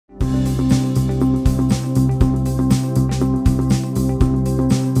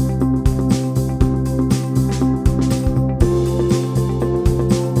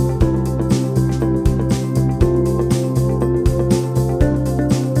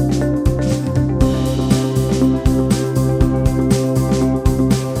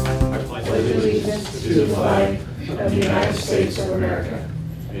America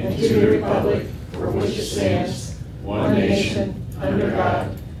and to the republic for which it stands, one nation, under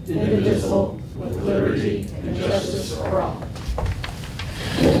God, indivisible, with liberty and justice for all.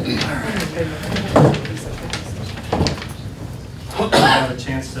 Have a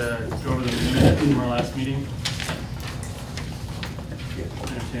chance to go over the minutes from our last meeting.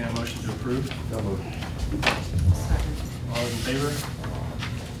 Entertain a motion to approve. No move. All those in favor?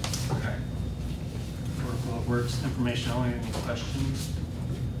 Okay. Workflow works. Information only. Any questions?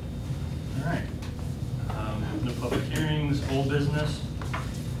 All right. No public hearings. Old business.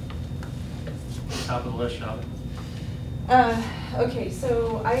 Top of the list, Shab. Okay,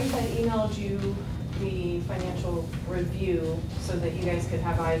 so I had emailed you the financial review so that you guys could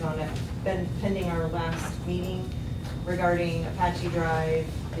have eyes on it, been pending our last meeting regarding Apache Drive,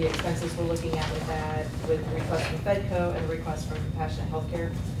 the expenses we're looking at with that, with the request from Fedco and a request from Compassionate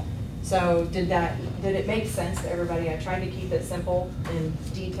Healthcare. So did it make sense to everybody? I tried to keep it simple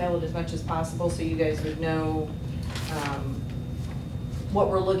and detail it as much as possible so you guys would know what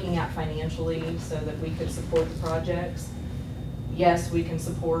we're looking at financially so that we could support the projects. Yes, we can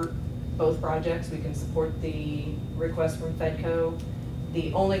support both projects. We can support the request from Fedco.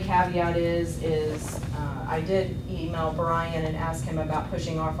 The only caveat is I did email Brian and ask him about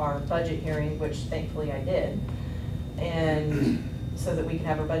pushing off our budget hearing, which thankfully I did. And so that we can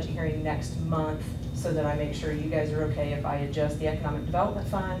have our budget hearing next month so that I make sure you guys are okay if I adjust the Economic Development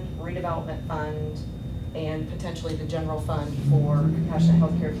Fund, Redevelopment Fund, and potentially the general fund for Compassionate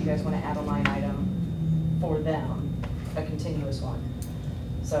Healthcare if you guys want to add a line item for them, a continuous one.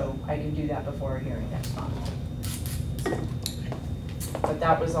 So I can do that before our hearing next month. But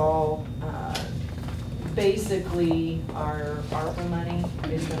that was all, basically our ARPA money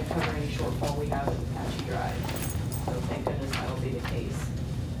is going to cover any shortfall we have with Apache Drive. So thank goodness that'll be the case.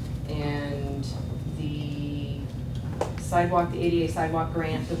 And the sidewalk, the ADA sidewalk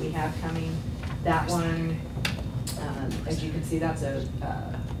grant that we have coming, that one, as you can see, that's a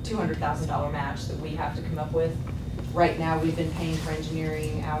 $200,000 match that we have to come up with. Right now, we've been paying for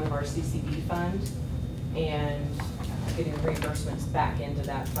engineering out of our CCD fund and getting reimbursements back into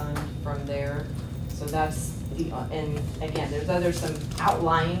that fund from there. So that's the, and again, there's some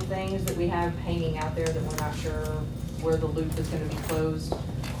outlying things that we have hanging out there that we're not sure where the loop is going to be closed.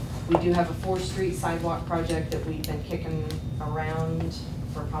 We do have a 4th Street sidewalk project that we've been kicking around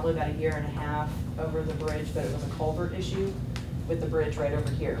for probably about a year and a half over the bridge, but it was a culvert issue with the bridge right over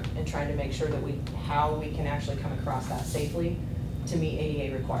here and trying to make sure that how we can actually come across that safely to meet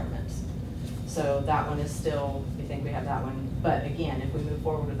ADA requirements. So that one is still, we think we have that one. But again, if we move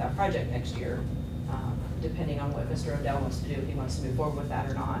forward with that project next year, depending on what Mr. Odell wants to do, if he wants to move forward with that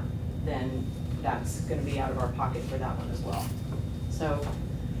or not, then that's going to be out of our pocket for that one as well. So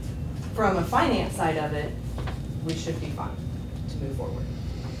from a finance side of it, we should be fine to move forward.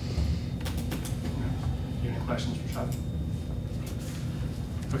 Any questions for Shab?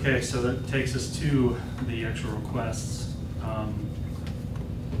 Okay, so that takes us to the actual requests.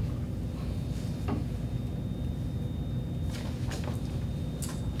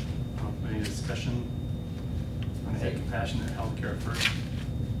 Any discussion? I'm going to hit Compassionate Healthcare first.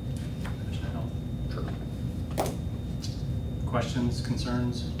 Compassionate Health. Sure. Questions,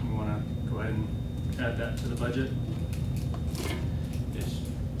 concerns? We want to go ahead and add that to the budget.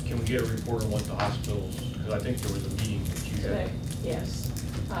 Can we get a report on what the hospitals, because I think there was a meeting that you had. Today, yes.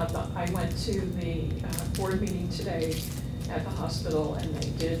 I went to the board meeting today at the hospital, and they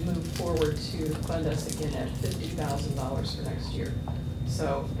did move forward to fund us again at $50,000 for next year.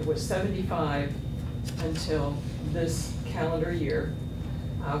 So it was 75 until this calendar year,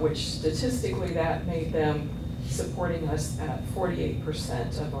 which statistically that made them supporting us at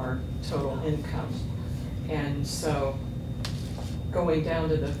 48% of our total income. And so going down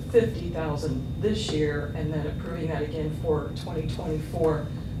to the 50,000 this year and then approving that again for 2024,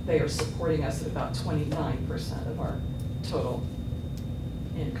 they are supporting us at about 29% of our total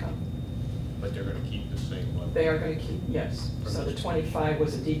income. But they're going to keep the same level. They are going to keep, yes. So the 25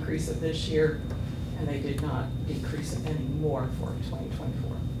 was a decrease of this year, and they did not decrease it any more for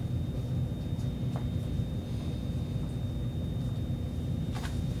 2024.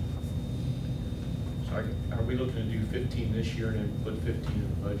 So are we looking to do 15 this year and then put 15 in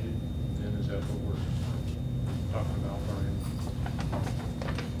the budget? Then is that what we're talking about, Brian?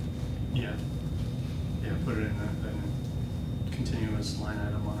 Yeah. Yeah, put it in a continuous line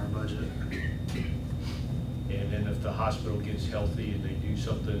item on our budget. And then if the hospital gets healthy and they do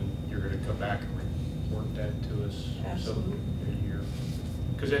something, you're going to come back and report that to us. Absolutely. A year.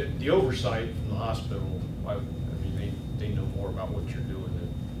 Because the oversight from the hospital, I mean, they know more about what you're doing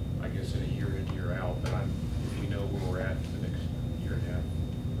than, I guess, in a year in, year out. But if you know where we're at for the next year and a half.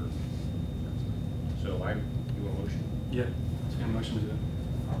 So you want a motion? Yeah, it's a motion to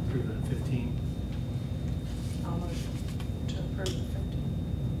approve the 15. I'll motion to approve the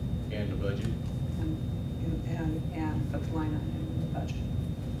 15 And the budget? and put the line item in the budget.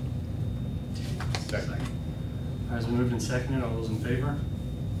 Second. Has been moved and seconded. All those in favor?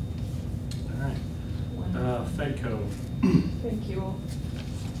 All right. Fedco, Thank you all.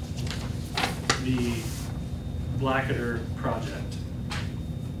 the Blackader project.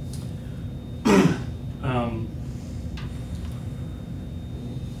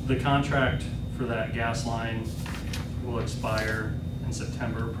 The contract for that gas line will expire in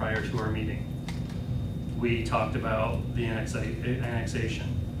September prior to our meeting. We talked about the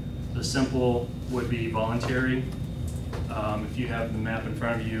annexation. The simple would be voluntary. If you have the map in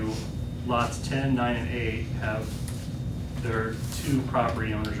front of you, lots 10, 9, and 8 have their 2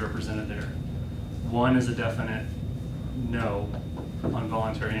 property owners represented there. One is a definite no on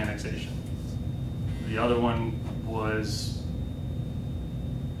voluntary annexation. The other one was,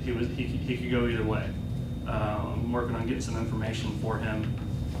 he could go either way. I'm working on getting some information for him.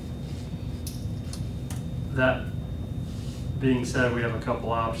 That being said, we have a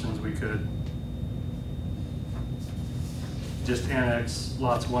couple options. We could just annex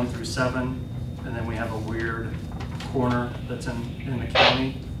lots 1 through 7, and then we have a weird corner that's in the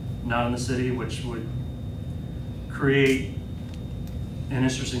county, not in the city, which would create an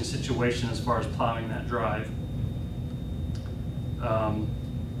interesting situation as far as plowing that drive.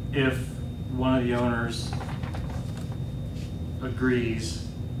 If one of the owners agrees,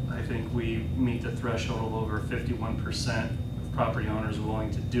 I think we meet the threshold of over 51% of property owners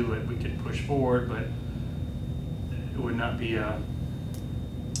willing to do it. We could push forward, but it would not be a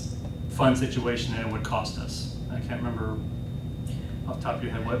fun situation, and it would cost us. I can't remember off the top of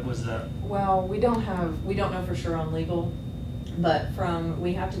your head, what was that? Well, we don't know for sure on legal, but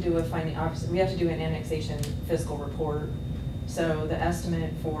we have to do we have to do an annexation fiscal report. So the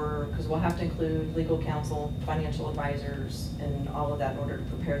estimate because we'll have to include legal counsel, financial advisors, and all of that in order to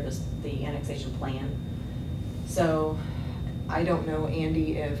prepare the annexation plan. So I don't know,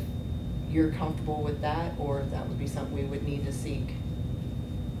 Andy, if you're comfortable with that, or if that would be something we would need to seek,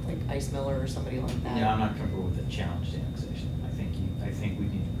 like Ice Miller or somebody like that. Yeah, I'm not comfortable with the challenged annexation. I think we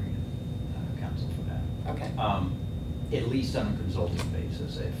need to bring in counsel for that. Okay. At least on a consulting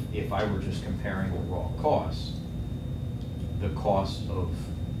basis. If I were just comparing the raw costs, the cost of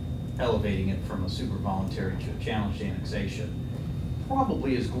elevating it from a super voluntary to a challenged annexation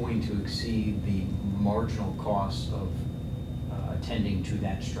probably is going to exceed the marginal cost of attending to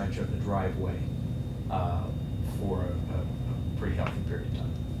that stretch of the driveway for a pretty healthy period of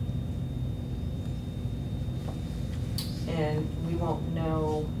time. And we won't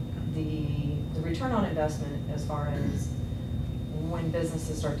know the return on investment as far as when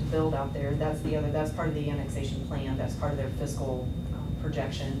businesses start to build out there. That's part of the annexation plan. That's part of their fiscal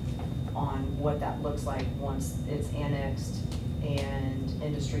projection on what that looks like once it's annexed and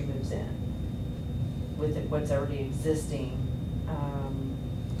industry moves in. With what's already existing,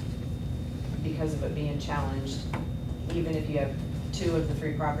 because of it being challenged, even if you have 2 of the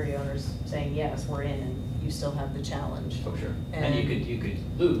 3 property owners saying, yes, we're in, you still have the challenge. Oh, sure. And you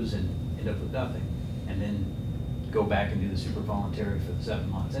could lose and end up with nothing, and then go back and do the super voluntary for the 7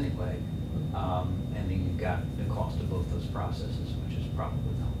 months anyway, and then you've got the cost of both those processes, which is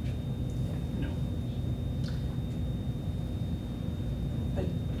probably not much. No. But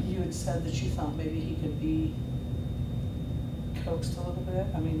you had said that you thought maybe he could be coaxed a little bit.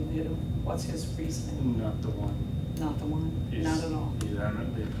 I mean, what's his reasoning? Not the one. Not the one? He's- Not at all? He's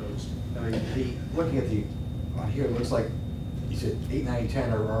adamantly opposed. I mean, looking at on here, it looks like you said 8, 9,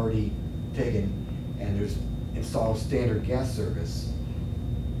 10 are already taken, and there's installed standard gas service.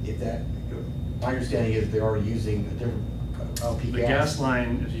 My understanding is they're already using a different LP gas. The gas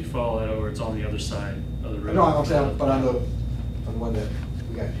line, if you follow that over, it's on the other side of the road. No, I'm saying, but on the one that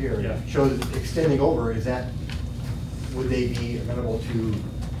we got here, Yeah. it shows it extending over. Would they be amenable to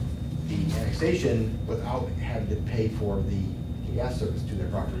the annexation without having to pay for the gas service to their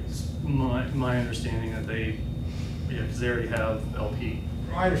properties? My understanding that because they already have LP.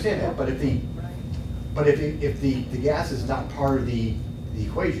 I understand that, but if the gas is not part of the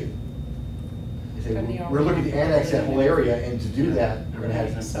equation, if Then he we're looking to annex that whole area, and to do Yeah. that, we're gonna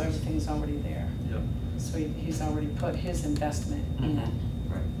have. So everything's already there. Yep. So he's already put his investment in.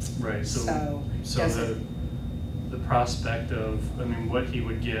 Right, So so does it- the prospect of, what he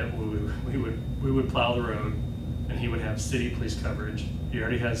would get, we would plow the road, and he would have city police coverage. He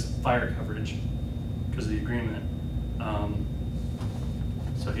already has fire coverage because of the agreement.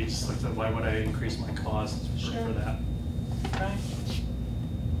 So he just looked at, why would I increase my costs for Sure. that? Right.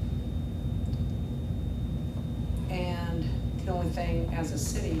 And the only thing, as a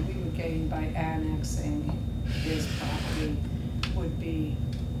city, we would gain by annexing his property would be,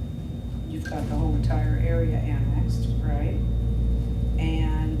 you've got the whole entire area annexed, right?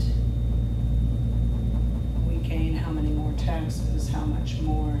 And we gain how many more taxes, how much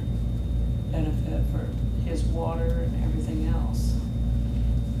more benefit for his water and everything else?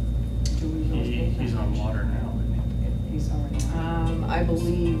 Do we really gain that He's on much? water now, isn't He's already on. I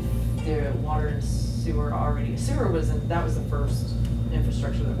believe the water and sewer already, sewer was, that was the first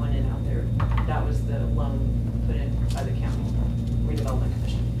infrastructure that went in out there. That was the loan put in by the county redevelopment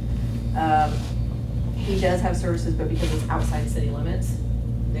commission. He does have services, but because it's outside city limits,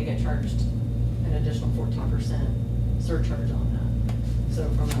 they get charged an additional 14% surcharge on that. So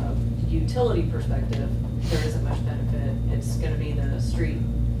from a utility perspective, there isn't much benefit. It's gonna be the street,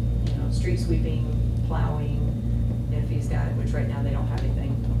 street sweeping, plowing, if he's got, which right now they don't have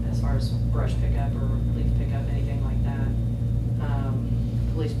anything as far as brush pickup or leaf pickup, anything like that.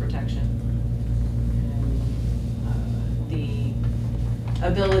 Police protection. And the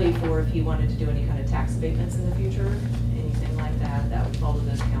ability for if he wanted to do any kind of tax abatements in the future, anything like that, that would fall to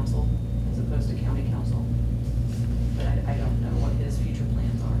this council as opposed to county council. But I don't know what his future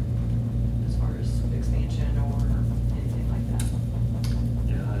plans are as far as expansion or anything like that.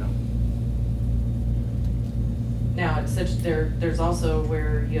 Yeah, I don't. Now, it's such, there's also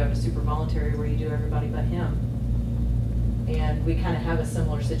where you have a super voluntary where you do everybody but him. And we kind of have a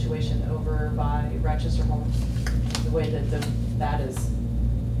similar situation over by Rochester Homes. The way that that is,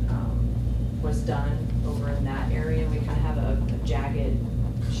 was done over in that area, we kind of have a jagged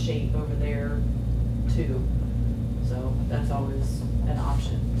shape over there too. So that's always an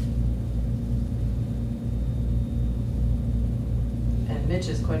option. And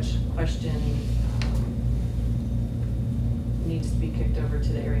Mitch's question needs to be kicked over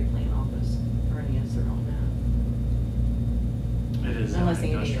to the area plan office for any answer on that. It is Unless zone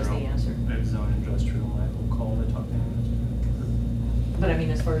Andy knows the industrial. answer. It's zone industrial, I will call to talk to him. But I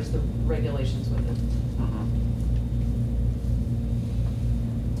mean, as far as the regulations with it.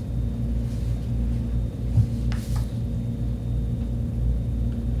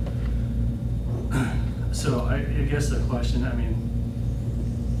 So I guess the question, I mean,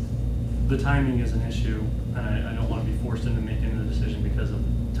 the timing is an issue, and I don't want to be forced into making the decision because of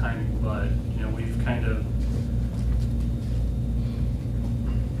timing, but,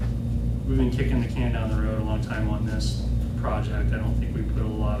 we've been kicking the can down the road a long time on this project. I don't think we put a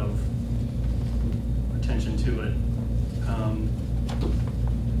lot of attention to it.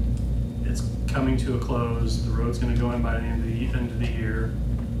 It's coming to a close. The road's going to go in by the end of the year.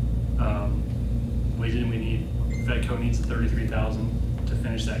 We need, Vedco needs the $33,000 to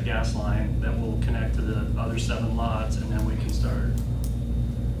finish that gas line that will connect to the other 7 lots, and then we can start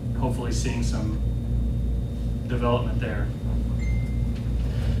hopefully seeing some development there.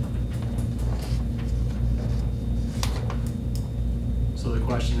 So the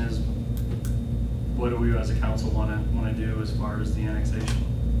question is, what do we as a council want to do as far as the annexation?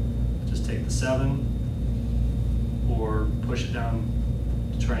 Just take the 7, or push it down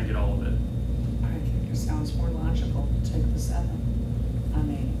to try and get all of it? I think it sounds more logical to take the 7. I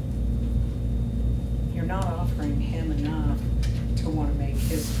mean, you're not offering him enough to want to make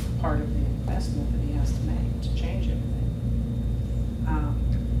his part of the investment that he has to make to change everything.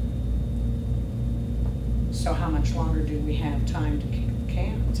 So how much longer do we have time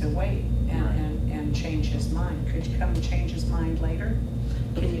to wait and change his mind? Could you come and change his mind later?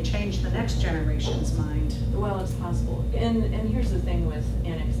 Can you change the next generation's mind? Well, it's possible. And here's the thing with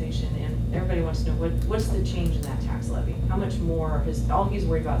annexation, and everybody wants to know what's the change in that tax levy? How much more, all he's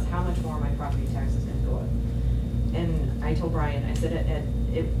worried about is how much more my property tax is gonna go up. And I told Brian, I said,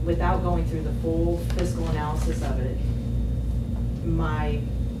 without going through the full fiscal analysis of it, my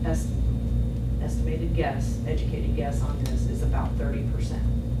estimated guess, educated guess on this is about 30%.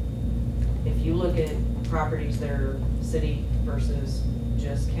 If you look at properties that are city versus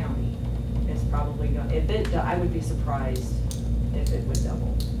just county, it's probably going, I would be surprised if it would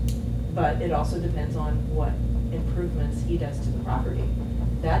double. But it also depends on what improvements he does to the property.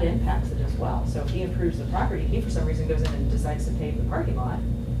 That impacts it as well. So if he improves the property, he for some reason goes in and decides to pave the parking lot,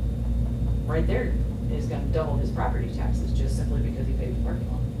 right there is going to double his property taxes just simply because he paved the parking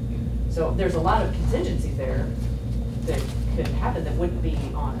lot. So there's a lot of contingencies there that could happen that wouldn't be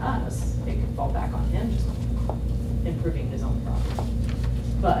on us. It could fall back on him just improving his own property.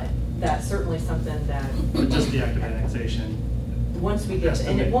 But that's certainly something that. But just the active annexation. Once we get,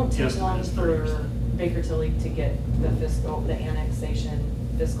 and it won't take long for 30%. Baker Tilly to get the annexation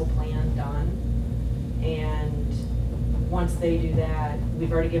fiscal plan done. And once they do that,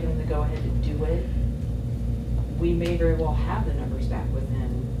 we've already given them the go-ahead to do it. We may very well have the numbers back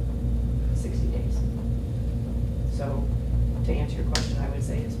within 60 days. So, to answer your question, I would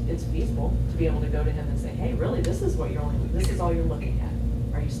say it's feasible to be able to go to him and say, hey, really, this is all you're looking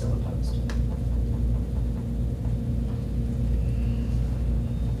at. Are you still opposed?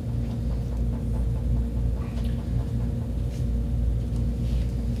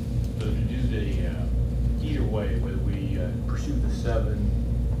 So to do the, either way, whether we pursue the 7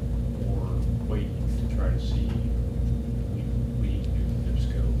 or wait to try to see, we need to do the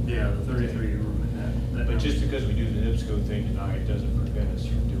NIPSCO. Yeah, the 33 room. But just because we do the NIPSCO thing tonight doesn't prevent us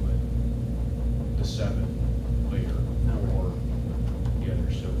from doing the 7 later or the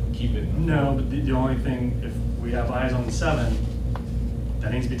other, so keep it. No, but the only thing, if we have eyes on the 7,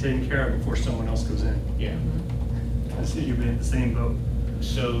 that needs to be taken care of before someone else goes in. Yeah. I see you've been in the same boat.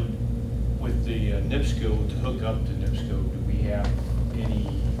 So with the NIPSCO, to hook up to NIPSCO, do we have any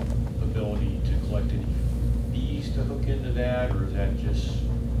ability to collect any fees to hook into that, or is that just,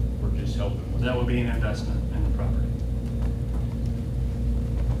 we're just helping with? That would be an investment in the property.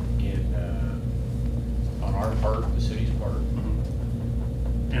 On our part, the city's part?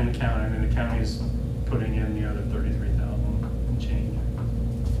 And the county, I mean, the county's putting in the other 33,000 and change.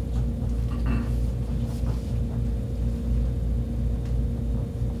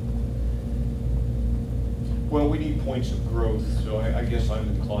 Well, we need points of growth, so I guess I'm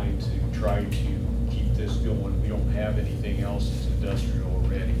inclined to try to keep this going. We don't have anything else that's industrial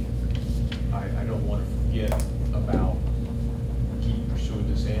already. I don't want to forget about keep pursuing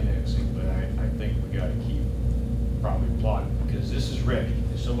this annexing, but I think we got to keep probably plotting, because this is ready.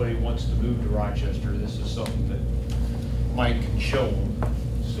 If somebody wants to move to Rochester, this is something that Mike can show them,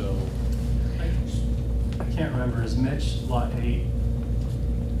 so. I can't remember, is Mitch lot 8?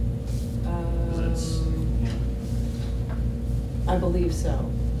 That's, I believe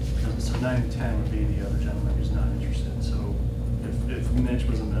so. So 9 and 10 would be the other gentleman who's not interested. So if Mitch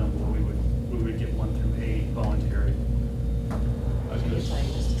was amenable, we would get 1 through 8 voluntary. I can tell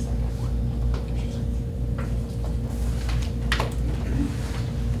you just a second.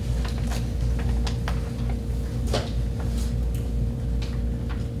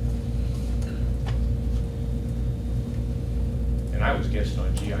 And I was guessing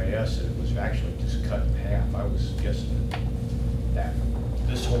on GIS that it was actually just cut in half. I was guessing that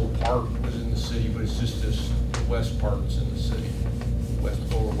this whole part was in the city, but it's just this west part's in the city,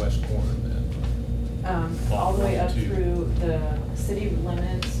 lower west corner then. All the way up Lot 1 and 2. through the city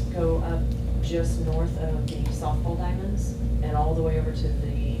limits, go up just north of the softball diamonds, and all the way over to the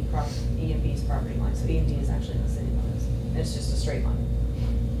E&B's property line. So E&B is actually in the city limits. It's just a straight line.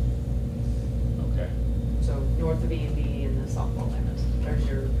 Okay. So north of E&B and the softball diamonds, there's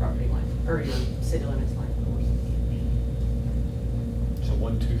your property line, or your city limits line, of course. So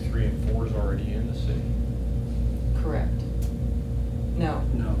 1, 2, 3, and 4 is already in the city? Correct. No,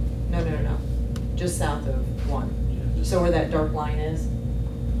 No. no. Just south of 1. Yeah, just- So where that dark line is?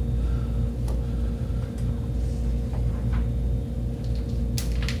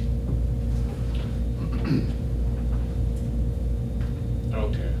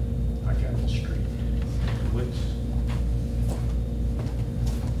 Okay, I got the street.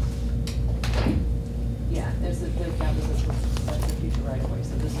 Yeah, that was the future right away,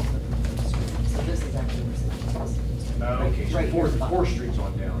 so this is the proposed street. So this is actually where city is. Okay, so Right here. Fourth Street's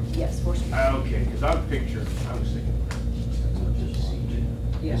on down. Yes, 4th Street. Okay, because I was thinking.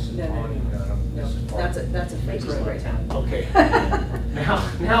 Yeah, This is no, Bonnie, no, this is that's Bonnie. that's a fake road right now. Okay.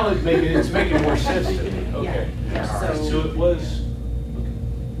 Now it's making more sense to me, okay. Yeah, All right, so- so it was,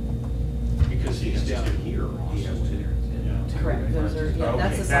 because he's down here, he has to. Correct, those are, yeah,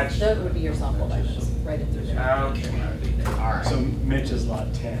 Okay, that's that would be your softball diamonds, right in through there. Okay, all right. So Mitch is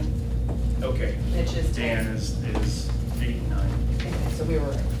lot 10. Okay, Mitch is Dan is 8 and 9. Okay, so we were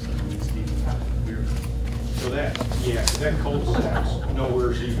right. So it's weird. so that cul-de-sac's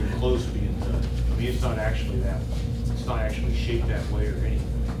nowhere even close to being done. I mean, it's not actually shaped that way or anything.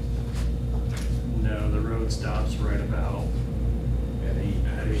 No, the road stops right about At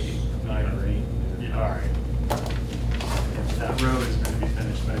 9 or 8. Yeah. All right. That road is going to be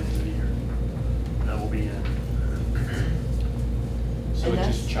finished by the end of the year. That will be in. So And it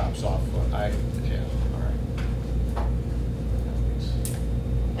that's- just chops off, all right.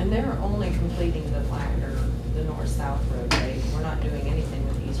 And they're only completing the the north-south road, right? We're not doing anything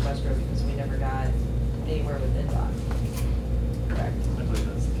with the east-west road because we never got anywhere with NDOT. Correct. I believe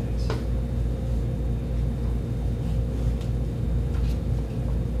that's the case.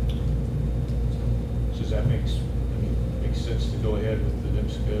 So does that makes sense to go ahead with the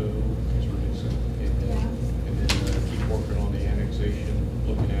NIPSCO, because we're doing some, and then keep working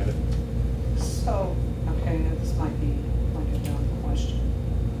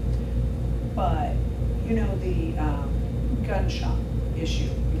you know, the gun shop issue,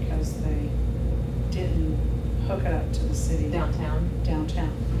 because they didn't hook it up to the city. Downtown. Downtown.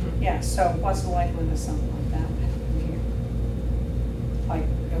 Mhm. Yeah, so what's the likelihood of something like that happening here? Like,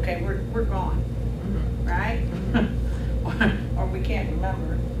 okay, we're gone, Mhm. right? Mhm. Or we can't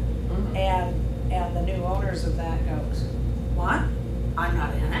remember. Mhm. And the new owners of that goes, what? I'm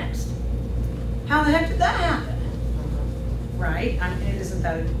not annexed? How the heck did that happen? Right? I mean, isn't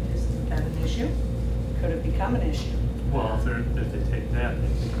that an issue? Could it become an issue? Well, if they take that, they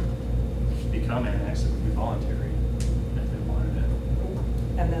could become annexed, it would be voluntary if they wanted it.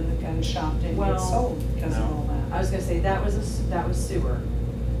 And then the gun shop didn't Well, get sold because of no. all that. I was gonna say, that was sewer.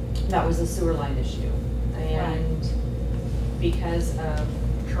 That was a sewer line issue. And because of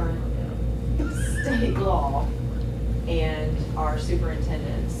current state law and our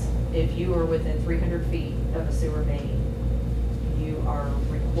superintendents, if you are within 300 feet of a sewer main, you are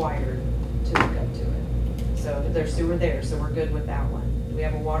required to hook up to it. So there's sewer there, so we're good with that one. We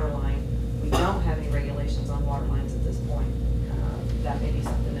have a water line. We don't have any regulations on water lines at this point. That may be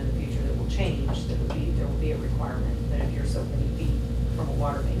something in the future that will change, there will be a requirement that if you're so many feet from a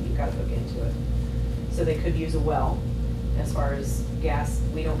water main, you've got to hook into it. So they could use a well. As far as gas,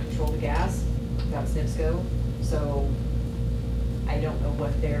 we don't control the gas, that's NIPSCO, so I don't know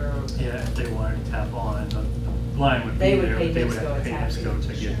what their, Yeah, if they wanted to tap on, the line would be They would there, pay but they would NIPSCO have a to pay tap fee. NIPSCO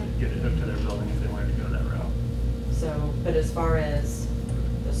to get it hooked to their building if they wanted to go that route. so, but as far as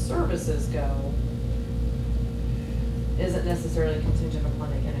the services go, isn't necessarily contingent upon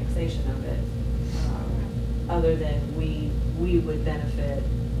the annexation of it. Other than we would benefit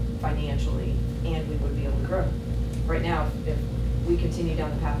financially and we would be able to grow. Right now, if we continue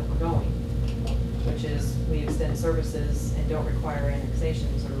down the path that we're going, which is we extend services and don't require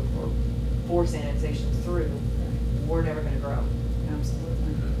annexations or force annexations through, we're never gonna grow.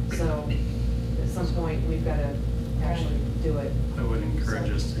 Absolutely. So at some point, we've gotta actually do it. I would encourage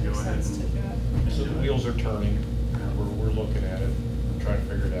us to go Makes ahead sense to do it. and So do the it. wheels are turning, we're looking at it, we're trying to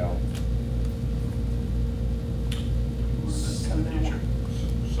figure it out. More in the future.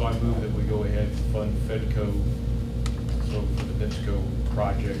 So I move that we go ahead and fund FedCo, so for the NIPSCO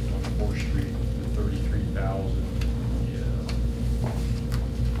project on 4th Street, the 33,000.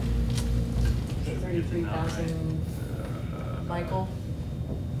 33,000, Michael?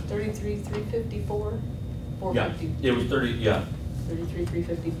 33,354? Yeah, 450? it was 30, yeah.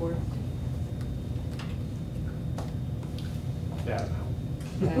 33,354? That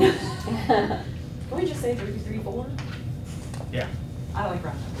Can we just say 33,4? Yeah. I like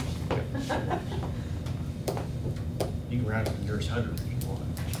round numbers. You can round it to the nearest hundred if you want.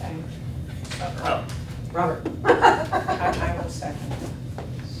 Okay. Oh, Robert? I will second.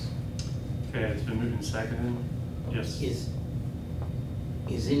 okay, it's been moved and seconded. Yes.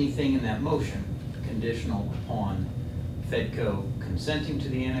 Is anything in that motion conditional upon FedCo consenting to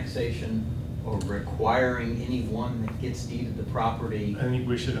the annexation or requiring anyone that gets deeded the property? I think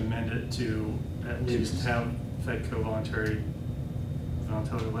we should amend it to at least have FedCo voluntarily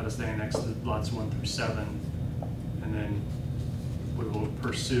let us annex the lots 1 through 7, and then we will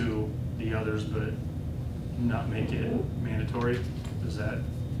pursue the others, but not make it mandatory. Is that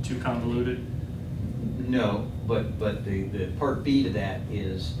too convoluted? No, but the part B to that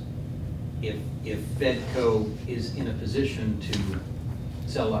is if FedCo is in a position to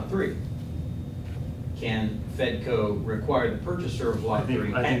sell lot 3, can FedCo require the purchaser of lot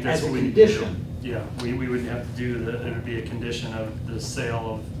 3 I think that's as a what we need to do. condition? Yeah, we would have to do, it would be a condition of the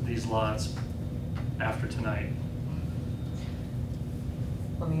sale of these lots after tonight.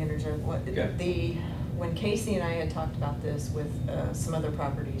 Let me interject. Okay. When Casey and I had talked about this with some other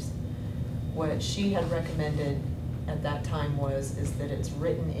properties, what she had recommended at that time is that it's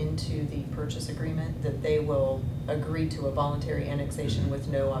written into the purchase agreement that they will agree to a voluntary annexation with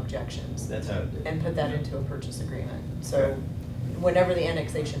no objections. That's how it And put that into a purchase agreement. So Okay. whenever the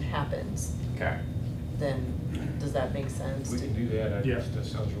annexation happens, Okay. then does that make sense? We can do that, Yeah. that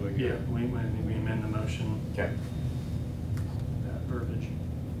sounds really Yeah, good. we amend the motion, Okay. that verbiage.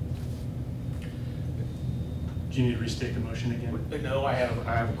 Do you need to restate the motion again? No, I have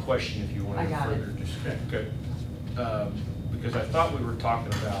a question if you want I to got it. further discuss. Good. Because I thought we were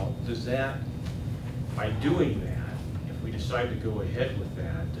talking about, does that, by doing that, if we decide to go ahead with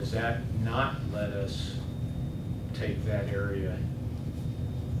that, does that not let us take that area?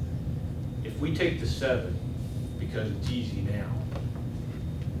 If we take the 7, because it's easy now,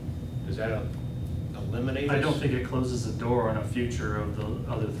 does that eliminate us? I don't think it closes the door on a future of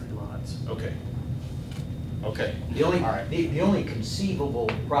the other 3 lots. Okay. Okay. The only, All right. the only conceivable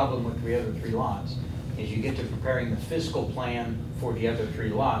problem with the other 3 lots is you get to preparing the fiscal plan for the other 3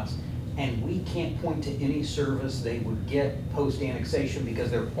 lots, and we can't point to any service they would get post-annexation because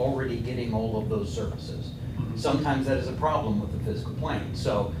they're already getting all of those services. Sometimes that is a problem with the physical plan.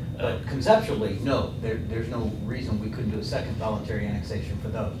 So, but conceptually, no, there's no reason we couldn't do a second voluntary annexation for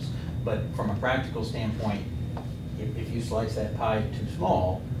those. But from a practical standpoint, if you slice that pie too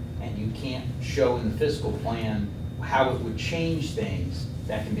small and you can't show in the fiscal plan how it would change things,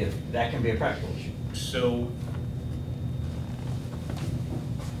 that can be a practical issue. So,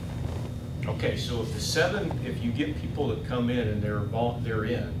 okay, so if you get people that come in and they're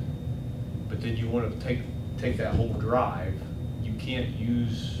in, but then you want to take that whole drive, you can't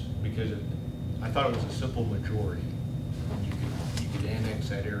use, because I thought it was a simple majority. You could annex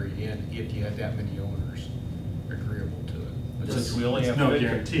that area in if you had that many owners agreeable to it. But since we only have no 50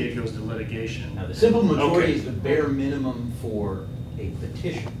 guarantee, it goes to litigation. Now, the simple majority Okay. is the bare minimum for a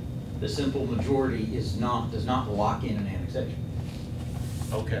petition. The simple majority does not lock in an annexation.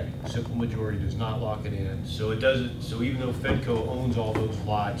 Okay, simple majority does not lock it in, so it doesn't, so even though Fedco owns all those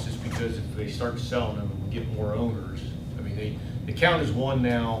lots, just because if they start selling them and we get more owners, I mean, the count is one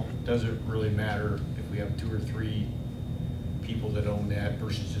now, doesn't really matter if we have 2 or 3 people that own that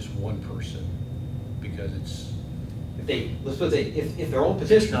versus just one person, because it's, Let's put it, if they're all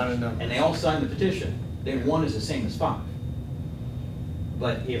petitioners not enough. and they all sign the petition, then 1 is the same as 5.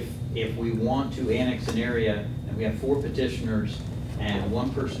 But if we want to annex an area and we have 4 petitioners and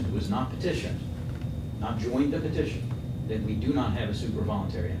 1 person who is not petitioned, not joined the petition, then we do not have a super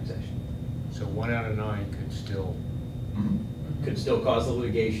voluntary annexation. so 1 out of 9 could still. Could still cause the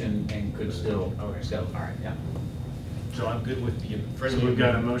litigation and could still, Okay. so, all right, yeah. So I'm good with the So friendly. we've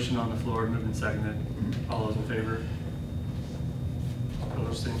got a motion on the floor, moved and seconded. All those in favor?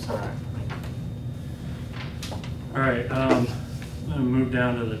 Opposed, same sign. All right, I'm gonna move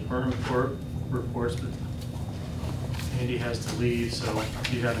down to the department reports, but Andy has to leave, so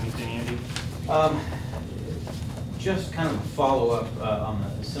do you have anything, Andy? Just kind of a follow-up on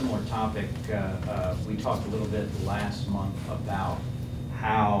a similar topic. We talked a little bit last month about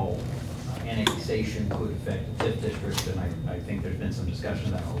how annexation could affect the 5th district, and I think there's been some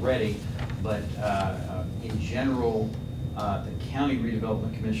discussion of that already. But in general, the County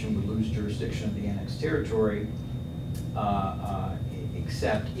Redevelopment Commission would lose jurisdiction of the annexed territory,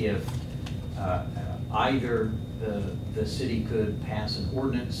 except if either the city could pass an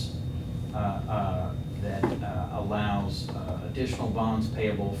ordinance that allows additional bonds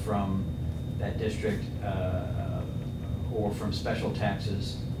payable from that district or from special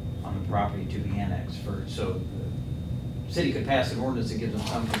taxes on the property to be annexed. So the city could pass an ordinance that gives them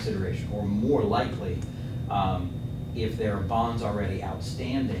some consideration, or more likely, if there are bonds already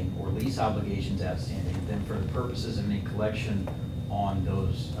outstanding or lease obligations outstanding, then for the purposes of any collection on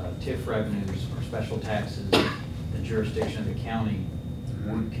those TIF revenues or special taxes, the jurisdiction of the county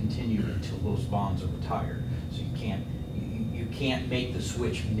would continue until those bonds are retired. So you can't make the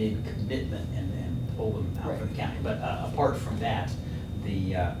switch mid-commitment and pull them out from the county. But apart from that,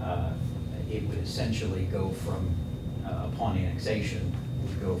 it would essentially go from, upon annexation,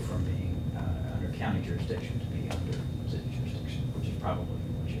 would go from being under county jurisdiction to be under city jurisdiction, which is probably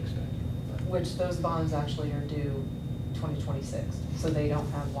what you expect. Which those bonds actually are due 2026, so they don't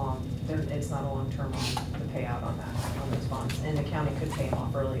have it's not a long-term the payout on those bonds, and the county could pay them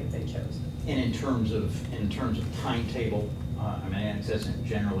off early if they chose. And in terms of timetable, I mean, annexation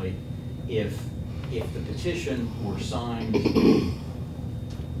generally, if the petition were signed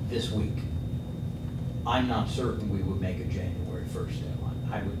this week, I'm not certain we would make a January 1st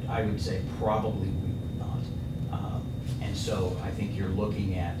deadline. I would say probably we would not. And so I think you're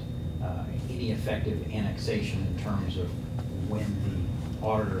looking at any effective annexation in terms of when the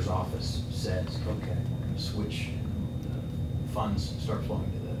auditor's office says, okay, we're going to switch, funds start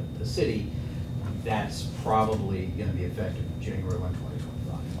flowing to the city, that's probably going to be effective January 1,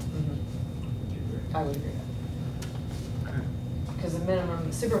 2025. Would you agree? I would agree with that. Because the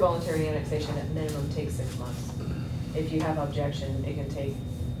minimum, super voluntary annexation at minimum takes 6 months. If you have objection, it can take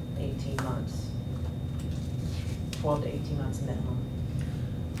 18 months. 12 to 18 months minimum.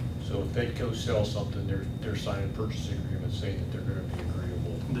 So if Fedco sells something, they're signing purchasing agreements saying that they're gonna be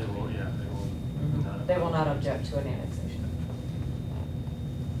agreeable. They will, yeah, they will. not- They will not object to an annexation.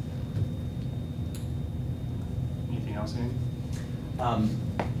 Anything else, Andy?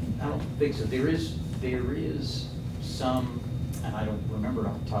 I don't think so. There is some, and I don't remember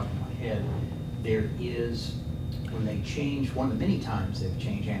off the top of my head, there is, when they changed, one of the many times they've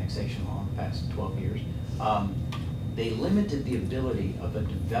changed annexation law in the past 12 years, they limited the ability of a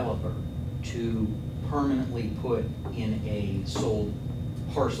developer to permanently put in a sold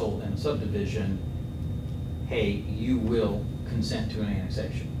parcel in a subdivision, hey, you will consent to an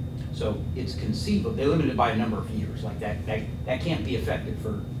annexation. So it's conceivable, they limit it by a number of years, like that can't be effective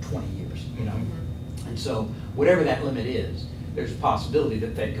for 20 years, you know? And so whatever that limit is, there's a possibility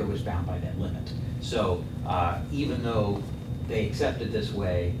that Fedco is bound by that limit. So even though they accept it this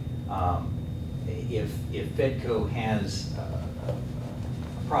way, if Fedco has a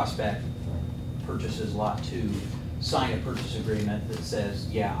prospect purchases lot 2, sign a purchase agreement that says,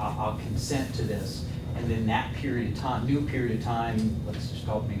 yeah, I'll consent to this, and then that period of time, new period of time, let's just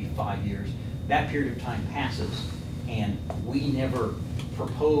call it maybe 5 years, that period of time passes, and we never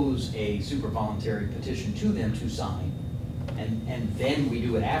propose a super voluntary petition to them to sign, and then we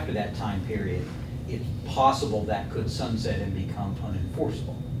do it after that time period, it's possible that could sunset and become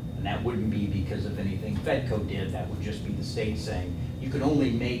unenforceable. And that wouldn't be because of anything Fedco did, that would just be the state saying, you can only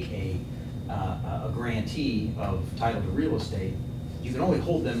make a grantee of title to real estate, you can only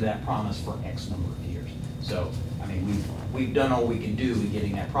hold them to that promise for X number of years. So, I mean, we've done all we can do in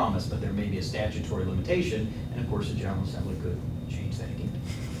getting that promise, but there may be a statutory limitation, and of course the General Assembly could change that again.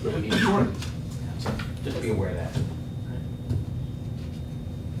 But we need to shorten it. So just be aware of that.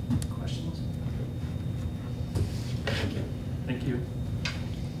 Questions? Thank you.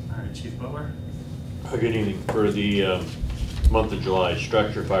 All right, Chief Butler. Good evening. For the month of July,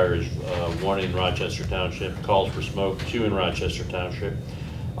 structure fires, 1 in Rochester Township, calls for smoke, 2 in Rochester Township,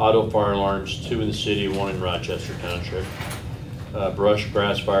 auto fire alarms, 2 in the city, 1 in Rochester Township, brush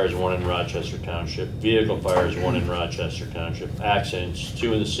grass fires, 1 in Rochester Township, vehicle fires, 1 in Rochester Township, accidents,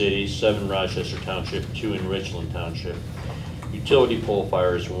 2 in the city, 7 in Rochester Township, 2 in Richland Township, utility pole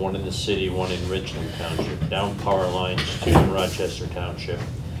fires, 1 in the city, 1 in Richland Township, down power lines, 2 in Rochester Township,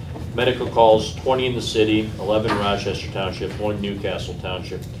 medical calls, 20 in the city, 11 Rochester Township, 1 Newcastle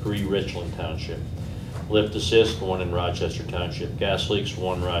Township, 3 Richland Township. Lift assist, 1 in Rochester Township. Gas leaks,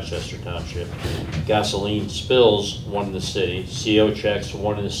 1 Rochester Township. Gasoline spills, 1 in the city. CO checks,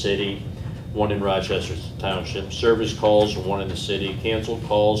 1 in the city, 1 in Rochester Township. Service calls, 1 in the city. Canceled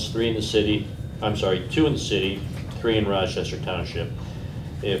calls, 3 in the city. I'm sorry, 2 in the city, 3 in Rochester Township.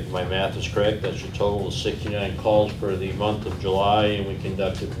 If my math is correct, that's your total of 69 calls for the month of July, and we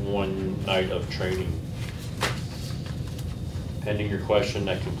conducted 1 night of training. Pending your question,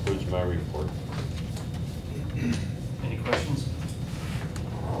 that concludes my report. Any questions?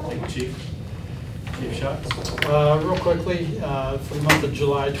 Thank you, Chief. Chief Schatz. Real quickly, for the month of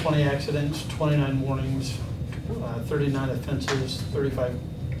July, 20 accidents, 29 warnings, 39 offenses,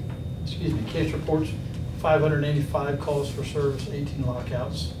 case reports, 585 calls for service, 18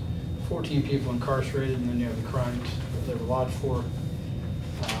 lockouts, 14 people incarcerated, and then you have the crimes that they were lodged for.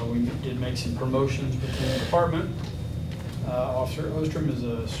 We did make some promotions within the department. Officer Ostrom is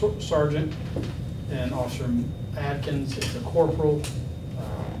a sergeant, and Officer Atkins is a corporal,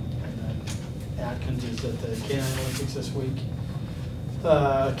 and then Atkins is at the Canine Olympics this week.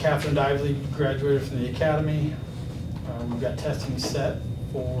 Catherine Dively graduated from the academy. We've got testing set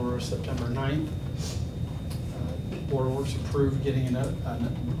for September 9th. Board of Works approved getting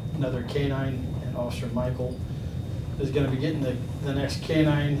another canine, and Officer Michael is going to be getting the next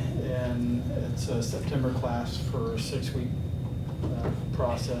canine, and it's a September class for a 6-week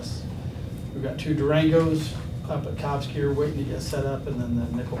process. We've got 2 Durangos up at Cobb's Gear waiting to get set up, and then the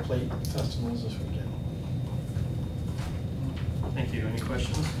Nickel Plate Festival's this weekend. Thank you. Any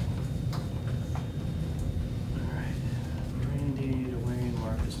questions? All right. Randy, Dwayne,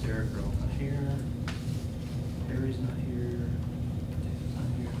 Marcus, Derek are all not here. Harry's not here. Dave's not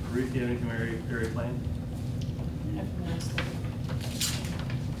here. Ruth, do you have anything very planned?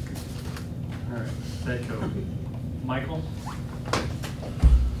 All right. Fedco. Michael?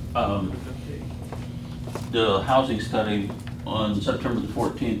 The housing study, on September the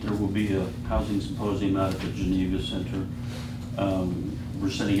 14th, there will be a housing symposium out at the Geneva Center. We're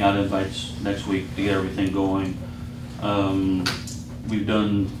sending out invites next week to get everything going. We've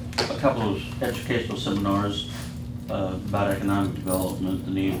done a couple of educational seminars about economic development,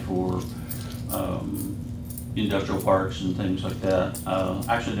 the need for industrial parks and things like that.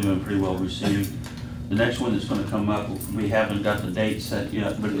 Actually, they've been pretty well received. The next one that's going to come up, we haven't got the date set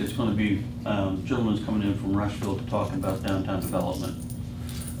yet, but it's going to be, gentleman's coming in from Rushville to talk about downtown development.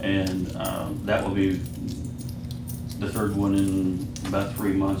 And that will be the 3rd one in about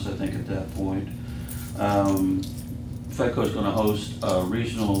 3 months, I think, at that point. FEDCO is going to host a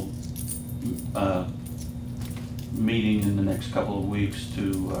regional meeting in the next couple of weeks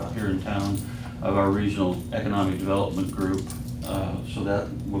here in town of our regional economic development group. So that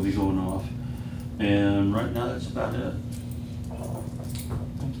will be going off. And right now, that's about it.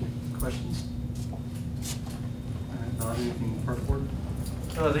 Thank you. Questions? All right, Don, anything for the board?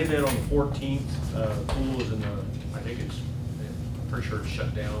 They met on the 14th. Pool is in the, I think it's pretty sure it's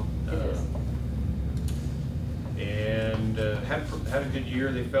shut down. It is. And had a good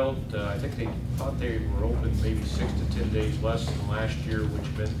year, they felt. I think they thought they were open maybe 6 to 10 days less than last year, which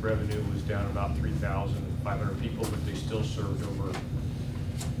meant revenue was down about 3,500 people, but they still served over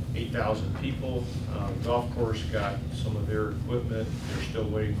 8,000 people. Golf course got some of their equipment. They're still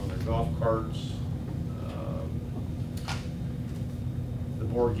waiting on their golf carts. The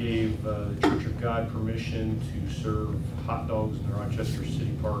board gave the Church of God permission to serve hot dogs in the Rochester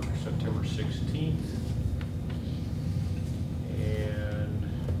City Park September 16th. And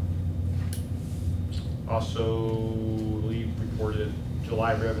also, Lee reported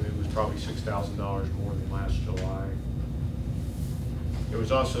July revenue was probably $6,000 more than last July. There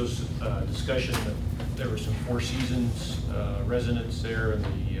was also discussion that there were some Four Seasons residents there and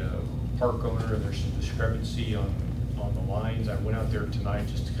the park owner, and there's some discrepancy on the lines. I went out there tonight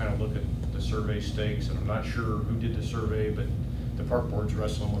just to kind of look at the survey stakes, and I'm not sure who did the survey, but the park board's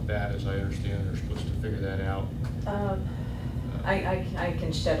wrestling with that, as I understand. They're supposed to figure that out. I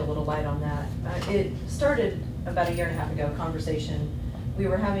can shed a little light on that. It started about a year and a half ago, conversation. We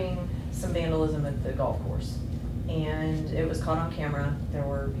were having some vandalism at the golf course, and it was caught on camera. There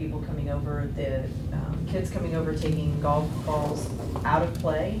were people coming over, the kids coming over, taking golf balls out of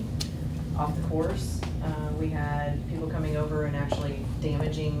play, off the course. We had people coming over and actually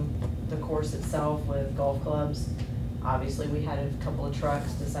damaging the course itself with golf clubs. Obviously, we had a couple of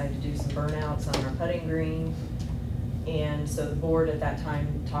trucks decide to do some burnouts on our putting green. And so the board at that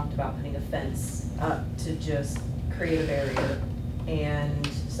time talked about putting a fence up to just create a barrier. And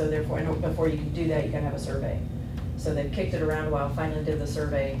so therefore, and before you can do that, you gotta have a survey. So they've kicked it around a while, finally did the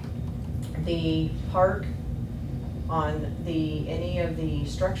survey. The park on any of the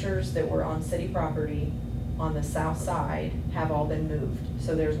structures that were on city property on the south side have all been moved.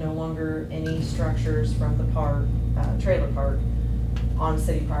 So there's no longer any structures from the park, trailer park, on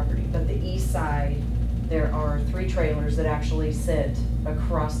city property. But the east side, there are 3 trailers that actually sit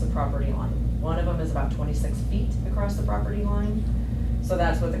across the property line. One of them is about 26 feet across the property line. So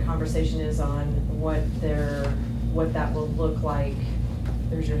that's what the conversation is on what that will look like.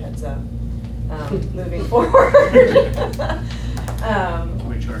 There's your heads up. Moving forward.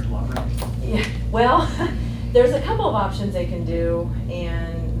 We charge a lot, right? Yeah, well, there's a couple of options they can do,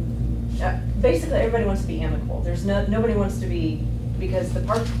 and basically everybody wants to be amicable. Nobody wants to be, because the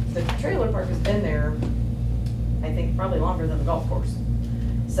trailer park has been there, I think probably longer than the golf course.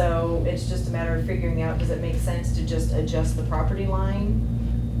 So it's just a matter of figuring out, does it make sense to just adjust the property line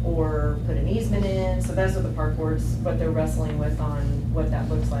or put an easement in? So that's what the park board's, what they're wrestling with on what that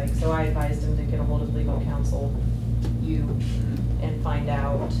looks like. So I advised them to get a hold of legal counsel, and find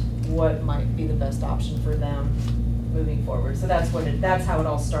out what might be the best option for them moving forward. So that's how it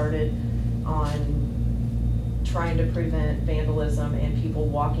all started, on trying to prevent vandalism and people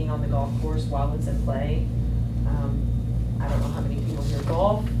walking on the golf course while it's in play. I don't know how many people here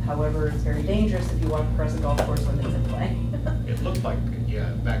golf, however, it's very dangerous if you walk across a golf course when it's in play. It looked like,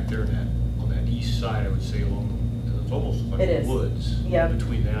 yeah, back there on that east side, I would say it's almost like woods. Yep.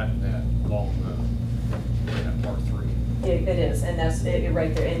 Between that and that long, that part 3. It is, and that's it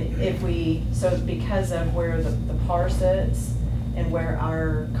right there. And so because of where the par sits and where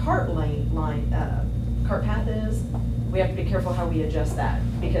our cart path is, we have to be careful how we adjust that,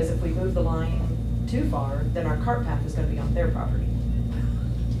 because if we move the line too far, then our cart path is going to be on their property.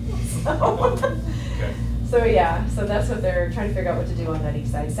 Okay. So yeah, so that's what they're trying to figure out what to do on that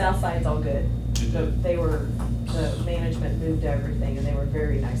east side. South side's all good. The management moved everything, and they were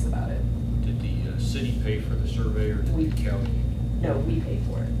very nice about it. Did the city pay for the survey, or did the county? No, we paid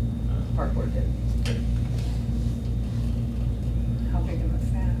for it. Park board did. How big of a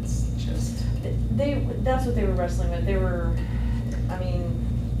fence? Just. That's what they were wrestling with. I mean,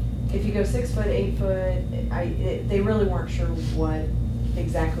 if you go 6 foot, 8 foot, they really weren't sure what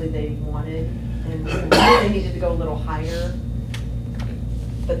exactly they wanted, and they needed to go a little higher.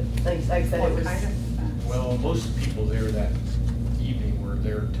 But like I said, What it was. kind of fence? Well, most people there that evening were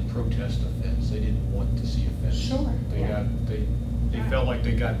there to protest a fence. They didn't want to see a fence. Sure. They felt like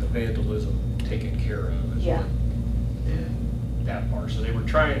they got the vandalism taken care of. Yeah. And that part. So they were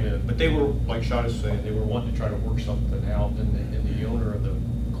trying to, but they were, like Shada was saying, they were wanting to try to work something out, and the owner of the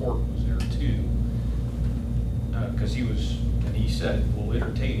court was there too. Because he said, we'll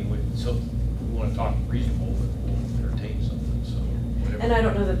entertain, we want to talk reasonable, but we'll entertain something, so. Whatever. And I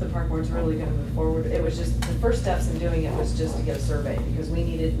don't know that the park board's really gonna move forward. It was just, the first steps in doing it was just to get a survey, because we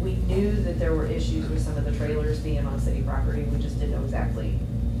knew that there were issues with some of the trailers being on city property. We just didn't know exactly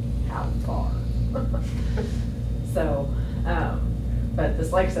how far. So, but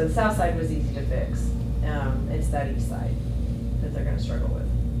this, like I said, the south side was easy to fix. It's that east side that they're gonna struggle with.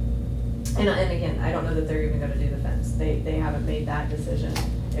 And again, I don't know that they're even gonna do the fence. They haven't made that decision.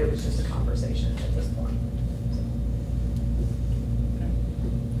 It was just a conversation at this point.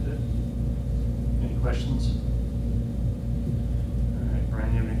 Good. Any questions? All right,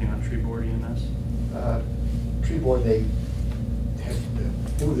 Brian, you have anything on tree board EMS? Tree board, they had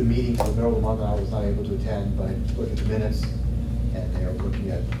moved the meeting to the middle of the month, and I was not able to attend, but I looked at the minutes, and they are looking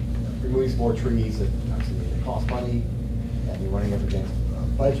at removing some more trees that obviously they cost money, and they're running up against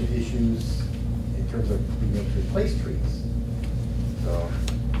budget issues in terms of being able to replace trees. So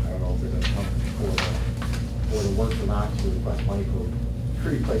I don't know if they're gonna come for the work or not to request money for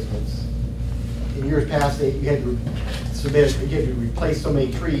tree replacements. In years past, you had to submit, you had to replace so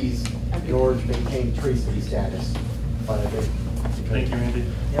many trees in order to maintain tree city status. But I think Thank you, Randy.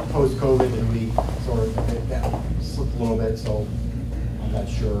 post-COVID, and we sort of, that slipped a little bit, so I'm not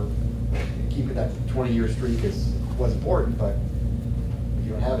sure. Keeping that 20-year streak was important, but if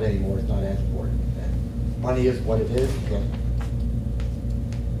you don't have it anymore, it's not as important. And money is what it is. It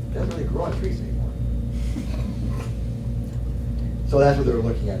doesn't really grow on trees anymore. So that's what they're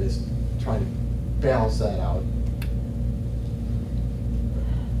looking at, is trying to balance that out.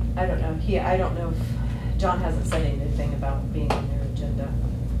 I don't know. I don't know if, John hasn't said anything about being on their agenda,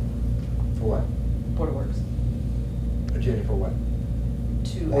 For what? Board of Works, Agenda for what?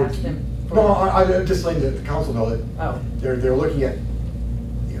 to Or ask to- them. for- No, I'm just letting the council know that Oh, they're looking at,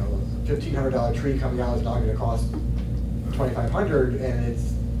 you know, $1,500 tree coming out is now gonna cost $2,500, and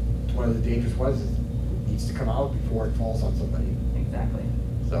it's one of the dangerous ones, it needs to come out before it falls on somebody, exactly.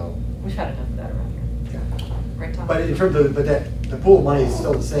 so, We've had enough of that around here. yeah. Right, Tom? But in terms of, the pool of money is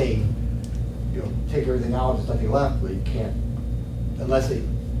still the same, you know, take everything out, there's nothing left, but you can't, unless they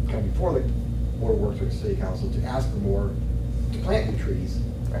come before the Board of Works or the City Council to ask for more, to plant new trees,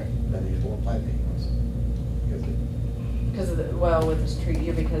 Right. then they just won't plant any ones. Because it- Because of the, well, with this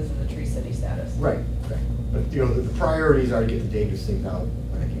tree, because of the tree city status. Right, right. But, you know, the priorities are to get the dangerous things out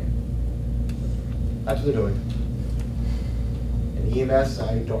when they can. That's what they're doing. And EMS,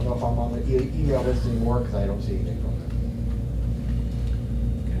 I don't know if I'm on the email list anymore, because I don't see anything from them.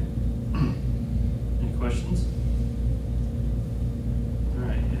 Okay. Any questions? All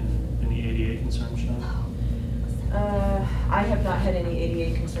right, and any ADA concerns, Sean? I have not had any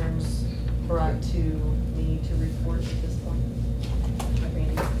ADA concerns brought to me to report at this point.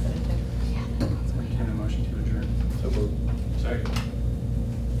 Randy, has anything? Can I motion to adjourn? So we're, Second.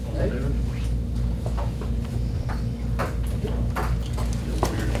 All in favor?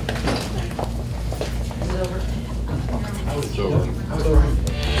 Is it over? It's over. I was over